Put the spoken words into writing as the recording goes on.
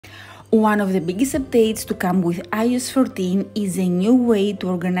One of the biggest updates to come with iOS 14 is a new way to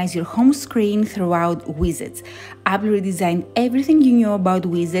organize your home screen throughout widgets. Apple redesigned everything you know about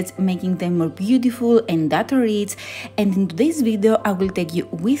widgets, making them more beautiful and data-rich, and in today's video I will take you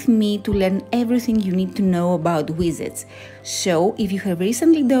with me to learn everything you need to know about widgets. So, if you have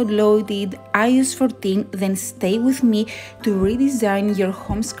recently downloaded iOS 14, then stay with me to redesign your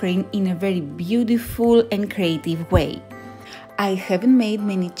home screen in a very beautiful and creative way. I haven't made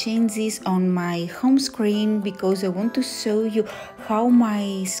many changes on my home screen because I want to show you how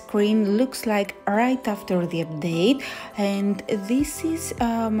my screen looks like right after the update, and this is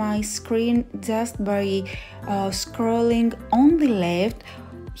my screen just by scrolling on the left.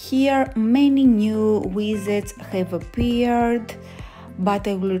 Here many new widgets have appeared, but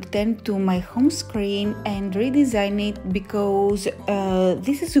I will return to my home screen and redesign it because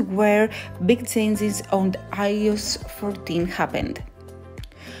this is where big changes on iOS 14 happened.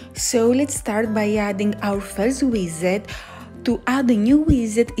 So let's start by adding our first widget. To add a new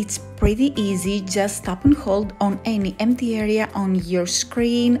widget, it's pretty easy. Just tap and hold on any empty area on your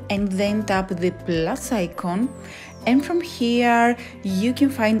screen and then tap the plus icon. And from here you can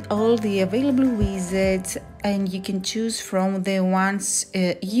find all the available widgets and you can choose from the ones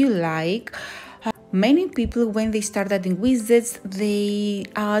you like. Many people, when they start adding widgets, they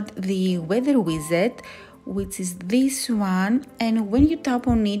add the weather widget, which is this one, and when you tap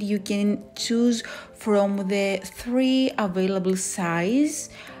on it you can choose from the 3 available sizes.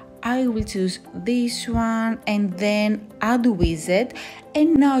 I will choose this one and then add widget,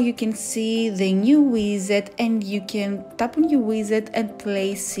 and now you can see the new widget and you can tap on your widget and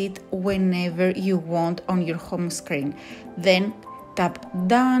place it whenever you want on your home screen. Then tap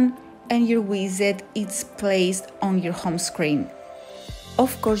done and your widget is placed on your home screen.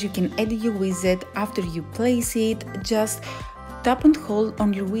 Of course, you can edit your widget after you place it. Just tap and hold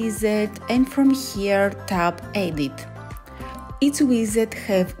on your widget and from here tap edit. Each widget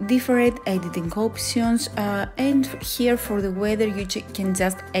have different editing options, and here for the weather you can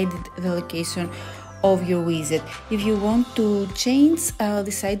just edit the location of your widget. If you want to change the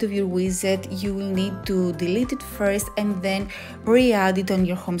size of your widget, you will need to delete it first and then re-add it on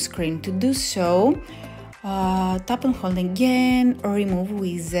your home screen. To do so, tap and hold again, remove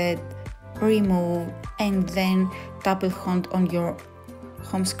widget, remove, and then tap and hold on your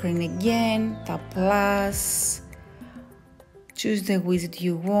home screen again, tap plus, choose the widget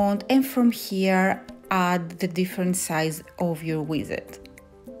you want, and from here add the different size of your widget.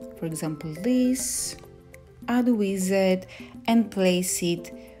 For example, this, add widget and place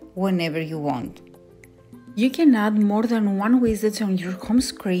it whenever you want. You can add more than one widget on your home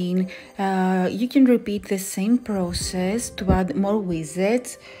screen. You can repeat the same process to add more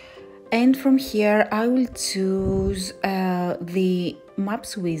widgets, and from here I will choose the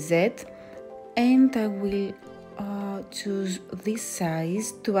maps widget and I will choose this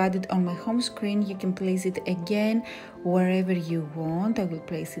size to add it on my home screen. You can place it again wherever you want. I will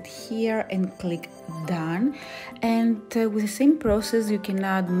place it here and click done, and with the same process you can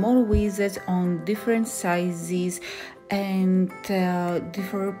add more widgets on different sizes and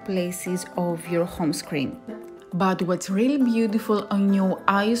different places of your home screen. But what's really beautiful on new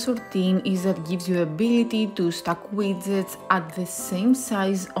iOS 14 is that it gives you the ability to stack widgets at the same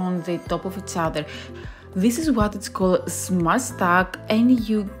size on the top of each other. This is what it's called Smart Stack, and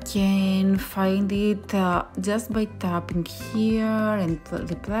you can find it just by tapping here and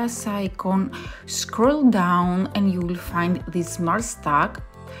the plus icon. Scroll down and you will find this Smart Stack.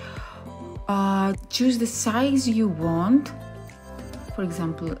 Choose the size you want, for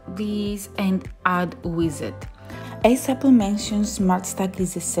example this, and add widget. As Apple mentioned, Smart Stack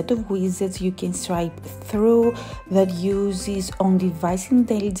is a set of widgets you can swipe through that uses on-device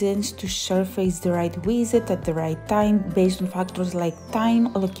intelligence to surface the right widget at the right time based on factors like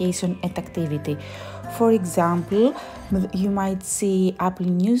time, location, and activity. For example, you might see Apple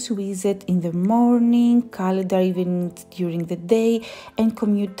News widget in the morning, calendar event during the day, and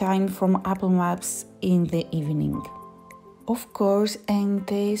commute time from Apple Maps in the evening. Of course,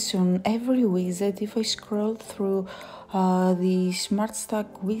 annotation every widget. If I scroll through the Smart Stack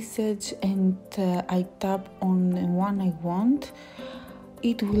widgets and I tap on the one I want,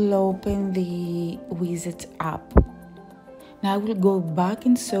 it will open the widget app. Now I will go back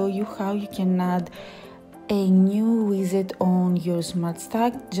and show you how you can add a new widget on your Smart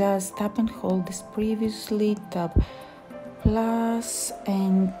Stack. Just tap and hold as previously, tap plus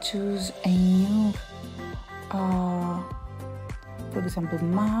and choose a new for example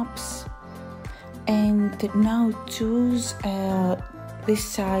maps, and now choose the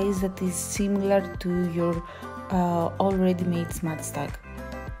size that is similar to your already made Smart Stack.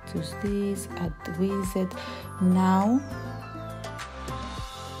 choose this, add widget. Now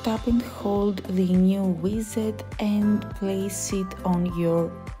tap and hold the new widget and place it on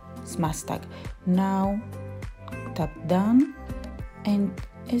your smart tag. Now tap done, and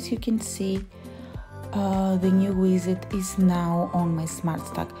as you can see, the new widget is now on my smart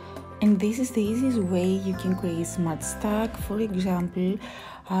tag. And this is the easiest way you can create smart tag. For example,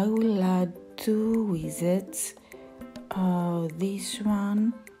 I will add 2 widgets, this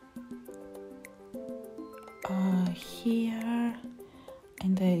one here,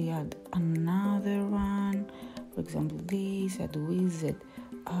 and I add another one, for example this, add widget.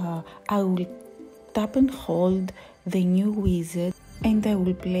 I will tap and hold the new widget and I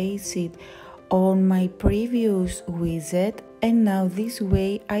will place it on my previous widget, and now this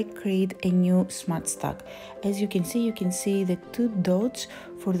way I create a new smart tag. As you can see the 2 dots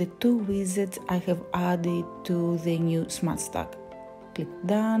for the 2 widgets I have added to the new smart tag. Click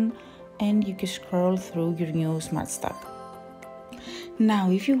done and you can scroll through your new smart tag.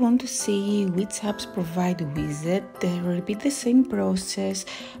 Now if you want to see which apps provide widget, repeat the same process,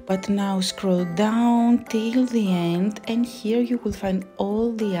 but now scroll down till the end, and here you will find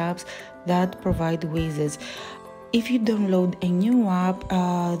all the apps that provide widgets. If you download a new app,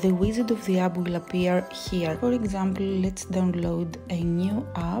 the widget of the app will appear here. For example, let's download a new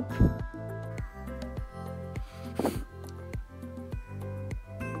app.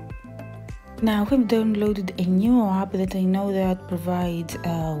 Now I have downloaded a new app that I know that provides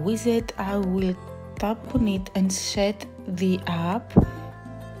a widget. I will tap on it and set the app.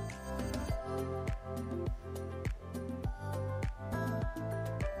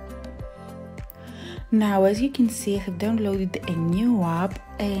 Now as you can see, I have downloaded a new app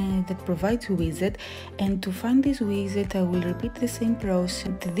that provides widget, and to find this widget I will repeat the same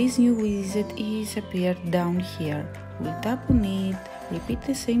process. This new widget is appeared down here. We'll tap on it, repeat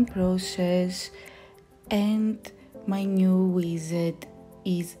the same process, and my new widget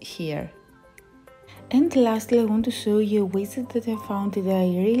is here. And lastly, I want to show you a widget that I found that I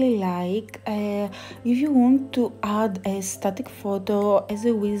really like. If you want to add a static photo as a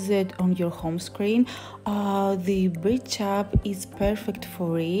widget on your home screen, the Bridge app is perfect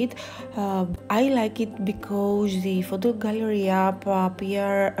for it. I like it because the photo gallery app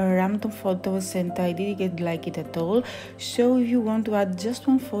appear random photos and I didn't like it at all. So if you want to add just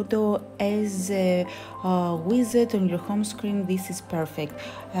one photo as a widget on your home screen, this is perfect.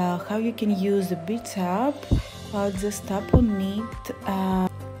 How you can use the Bridge app, just tap on it,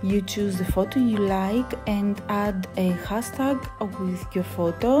 you choose the photo you like and add a hashtag with your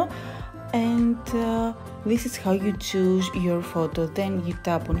photo, and this is how you choose your photo. Then you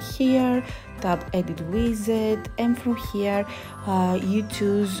tap on here, tap edit widget, and from here you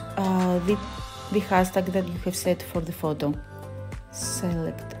choose the hashtag that you have set for the photo.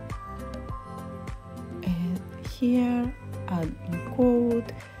 Select here, add a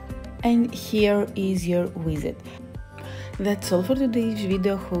quote, and here is your widget. That's all for today's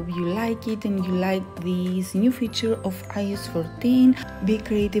video. Hope you like it and you like this new feature of iOS 14. Be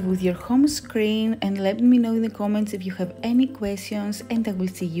creative with your home screen and let me know in the comments if you have any questions, and I will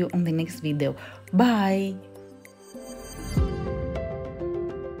see you on the next video. Bye!